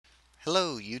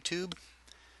Hello YouTube.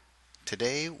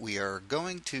 Today we are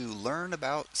going to learn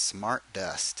about smart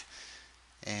dust.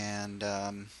 And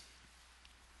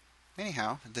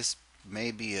anyhow, this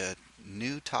may be a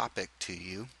new topic to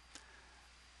you,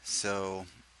 so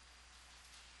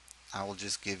I will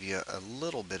just give you a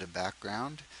little bit of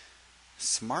background.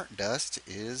 Smart dust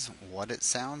is what it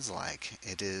sounds like.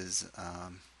 It is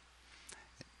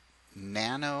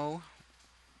nano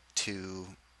to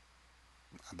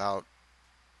about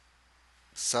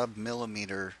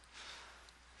sub-millimeter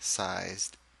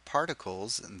sized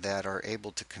particles that are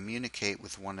able to communicate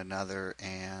with one another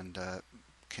and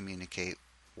communicate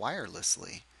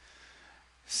wirelessly.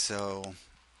 So,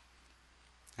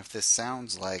 if this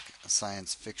sounds like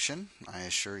science fiction, I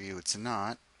assure you it's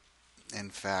not. In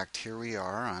fact, here we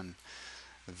are on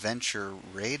Venture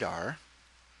Radar,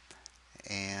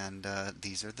 and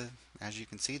these are as you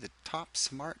can see, the top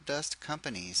smart dust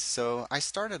companies. So I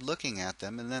started looking at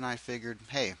them, and then I figured,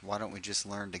 hey, why don't we just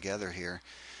learn together here?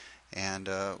 And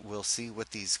we'll see what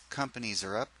these companies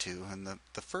are up to. And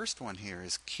the first one here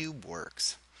is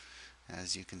CubeWorks.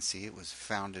 As you can see, it was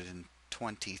founded in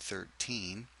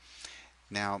 2013.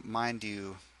 Now, mind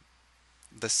you,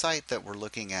 the site that we're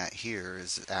looking at here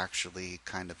is actually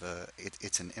kind of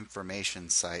it's an information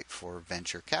site for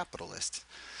venture capitalists.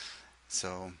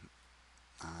 So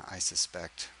I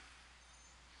suspect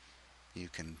you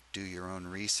can do your own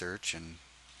research and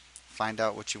find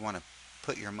out what you want to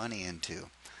put your money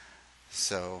into.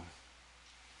 So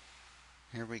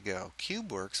here we go.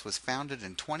 CubeWorks was founded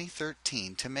in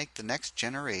 2013 to make the next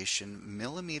generation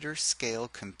millimeter scale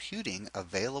computing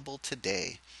available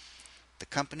today. The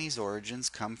company's origins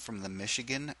come from the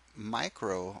Michigan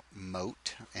Micro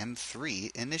Mote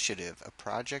M3 initiative, a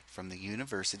project from the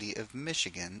University of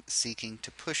Michigan seeking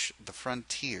to push the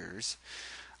frontiers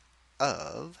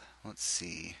of, let's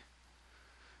see,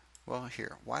 well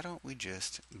here, why don't we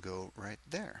just go right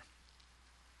there?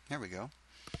 There we go.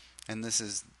 And this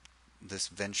is this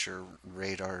Venture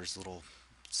Radar's little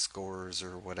scores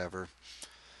or whatever.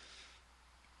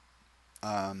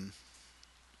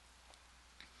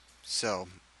 So,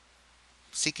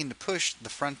 seeking to push the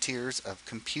frontiers of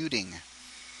computing.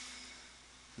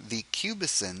 The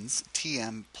CubeSense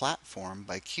TM platform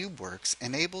by CubeWorks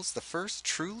enables the first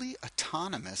truly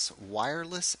autonomous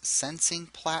wireless sensing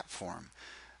platform,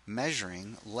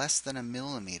 measuring less than a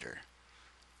millimeter.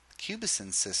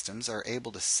 CubeSense systems are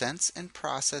able to sense and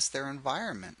process their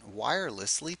environment,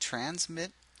 wirelessly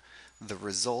transmit the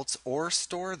results, or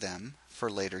store them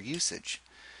for later usage.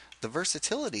 The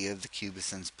versatility of the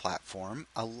CubeSense platform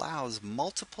allows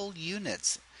multiple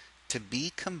units to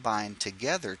be combined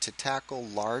together to tackle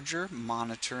larger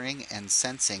monitoring and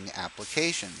sensing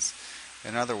applications.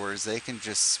 In other words, they can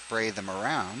just spray them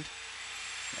around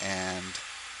and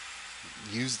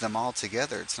use them all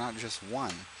together. It's not just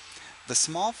one. The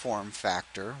small form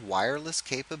factor, wireless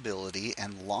capability,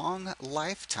 and long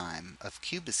lifetime of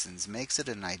CubeSense makes it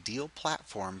an ideal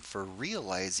platform for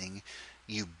realizing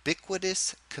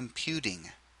ubiquitous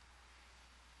computing.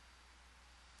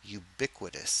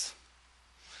 Ubiquitous.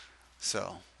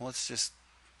 So we'll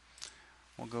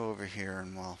go over here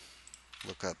and we'll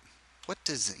look up, what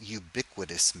does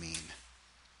ubiquitous mean?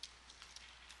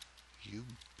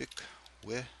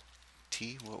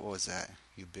 What was that?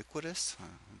 Ubiquitous?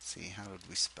 Let's see, how did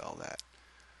we spell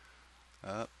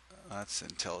that? That's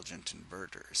intelligent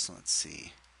inverters. Let's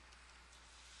see.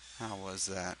 How was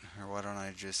that? Or why don't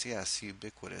I just, yes,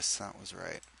 ubiquitous. That was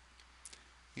right.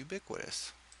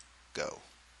 Ubiquitous. Go.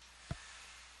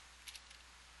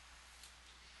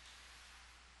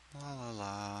 La la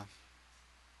la.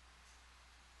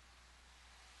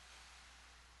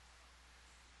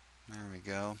 There we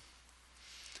go.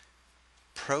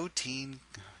 Protein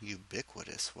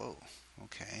ubiquitous. Whoa.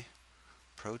 Okay.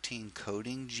 Protein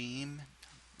coding gene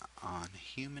on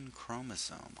human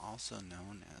chromosome, also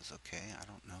known as, okay, I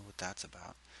don't know what that's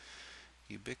about.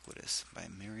 Ubiquitous by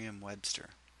Merriam-Webster.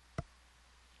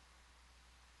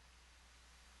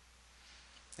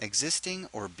 Existing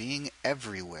or being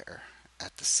everywhere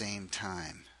at the same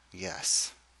time.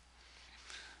 Yes.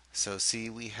 So see,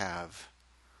 we have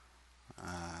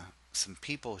some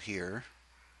people here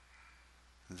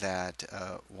that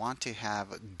want to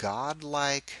have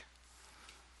godlike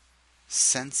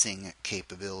sensing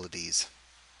capabilities.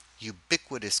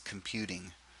 Ubiquitous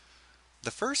computing.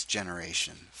 The first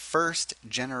generation,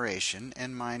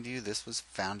 and mind you, this was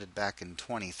founded back in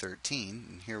 2013,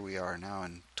 and here we are now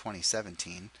in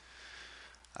 2017,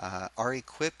 are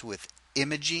equipped with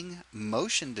imaging,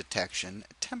 motion detection,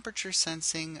 temperature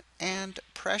sensing, and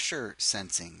pressure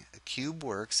sensing.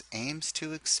 CubeWorks aims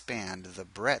to expand the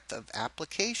breadth of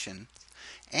application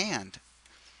and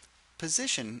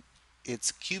position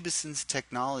its Cubison's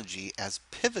technology as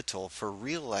pivotal for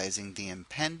realizing the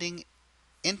impending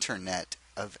Internet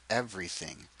of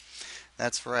Everything.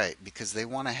 That's right, because they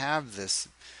want to have this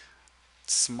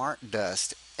smart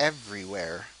dust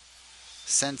everywhere,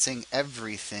 sensing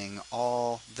everything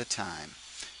all the time.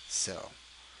 So,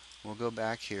 we'll go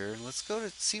back here. Let's go to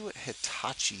see what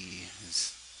Hitachi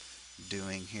is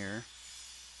doing here.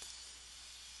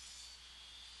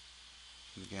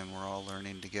 Again, we're all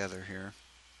learning together here.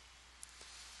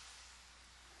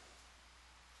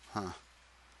 Huh.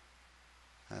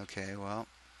 Okay, well,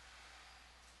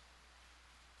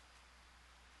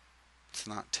 it's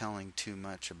not telling too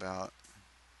much about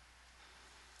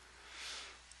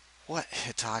what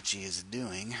Hitachi is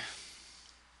doing,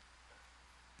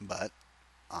 but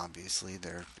obviously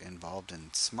they're involved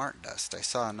in smart dust. I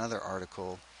saw another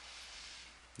article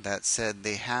that said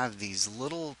they have these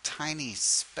little tiny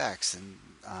specks, and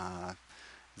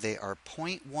they are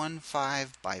 0.15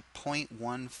 by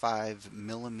 0.15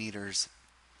 millimeters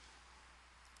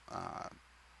uh,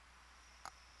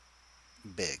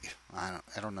 big. I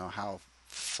don't know how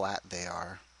flat they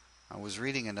are. I was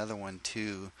reading another one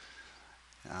too.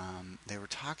 They were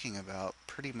talking about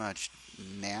pretty much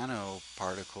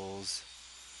nanoparticles.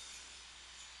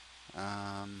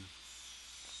 Um,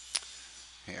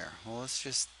 Here, well, let's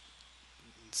just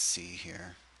see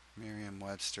here.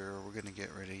 Merriam-Webster, we're going to get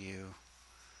rid of you.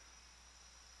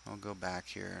 I'll go back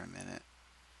here in a minute.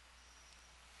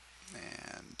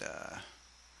 And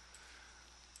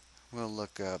we'll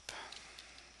look up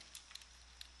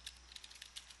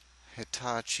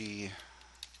Hitachi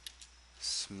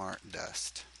Smart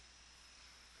Dust.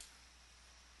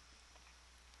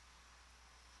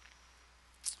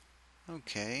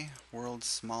 Okay, world's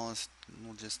smallest.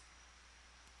 We'll just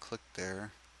click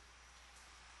there.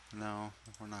 No,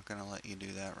 we're not going to let you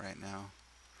do that right now.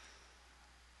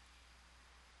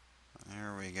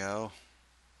 There we go.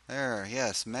 There,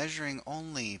 yes, measuring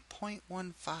only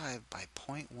 0.15 by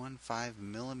 0.15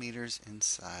 millimeters in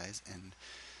size and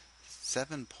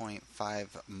 7.5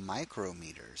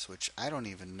 micrometers, which I don't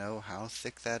even know how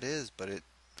thick that is, but it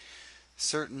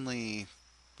certainly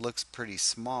looks pretty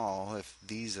small. If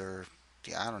these are,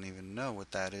 yeah, I don't even know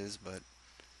what that is, but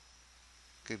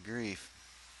good grief.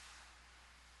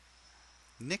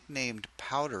 Nicknamed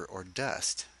powder or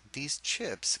dust, these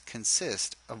chips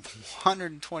consist of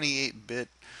 128-bit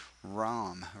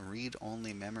ROM,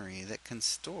 read-only memory, that can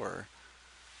store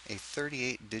a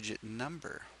 38-digit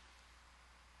number.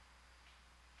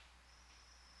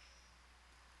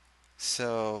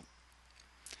 So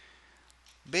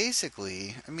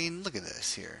basically, I mean, look at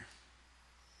this here.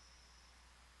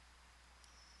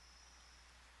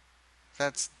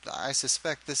 I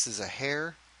suspect this is a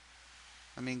hair.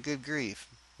 I mean, good grief.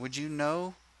 Would you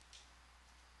know?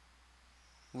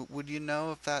 Would you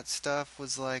know if that stuff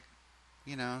was like,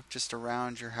 just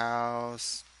around your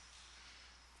house?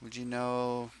 Would you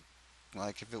know,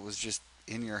 like, if it was just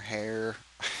in your hair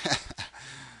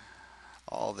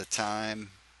all the time?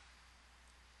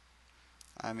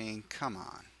 I mean, come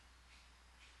on.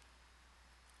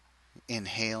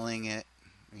 Inhaling it,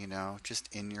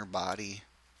 just in your body.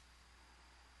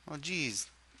 Well, geez,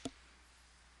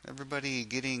 everybody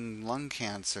getting lung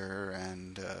cancer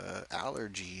and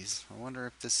allergies. I wonder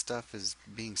if this stuff is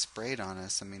being sprayed on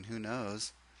us. I mean, who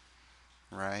knows,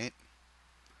 right?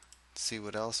 Let's see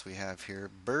what else we have here.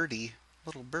 Birdie,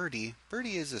 little Birdie.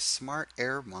 Birdie is a smart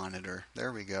air monitor.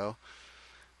 There we go.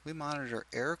 We monitor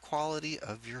air quality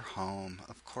of your home.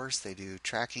 Of course they do,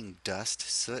 tracking dust,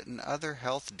 soot, and other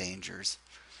health dangers.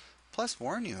 Plus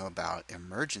warn you about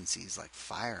emergencies like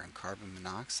fire and carbon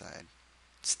monoxide.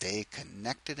 Stay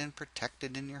connected and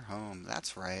protected in your home.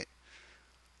 That's right.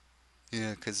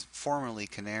 Yeah, because formerly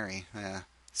canary,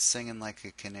 singing like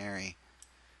a canary,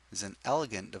 is an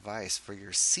elegant device for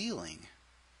your ceiling.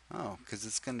 Oh, because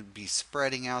it's going to be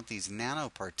spreading out these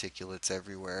nanoparticulates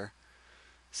everywhere.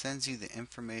 Sends you the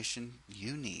information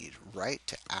you need right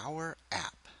to our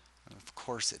app. Of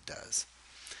course it does.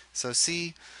 So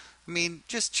see, I mean,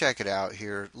 just check it out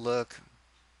here. Look,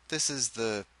 this is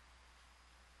the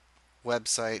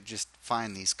website. Just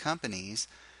find these companies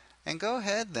and go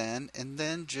ahead then and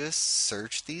then just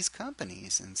search these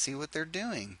companies and see what they're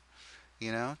doing.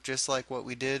 Just like what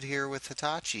we did here with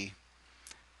Hitachi.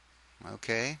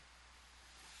 Okay?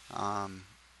 Um,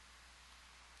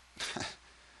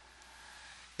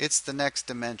 it's the next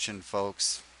dimension,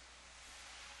 folks.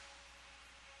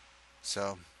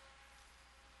 So,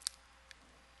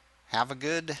 have a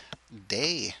good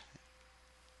day.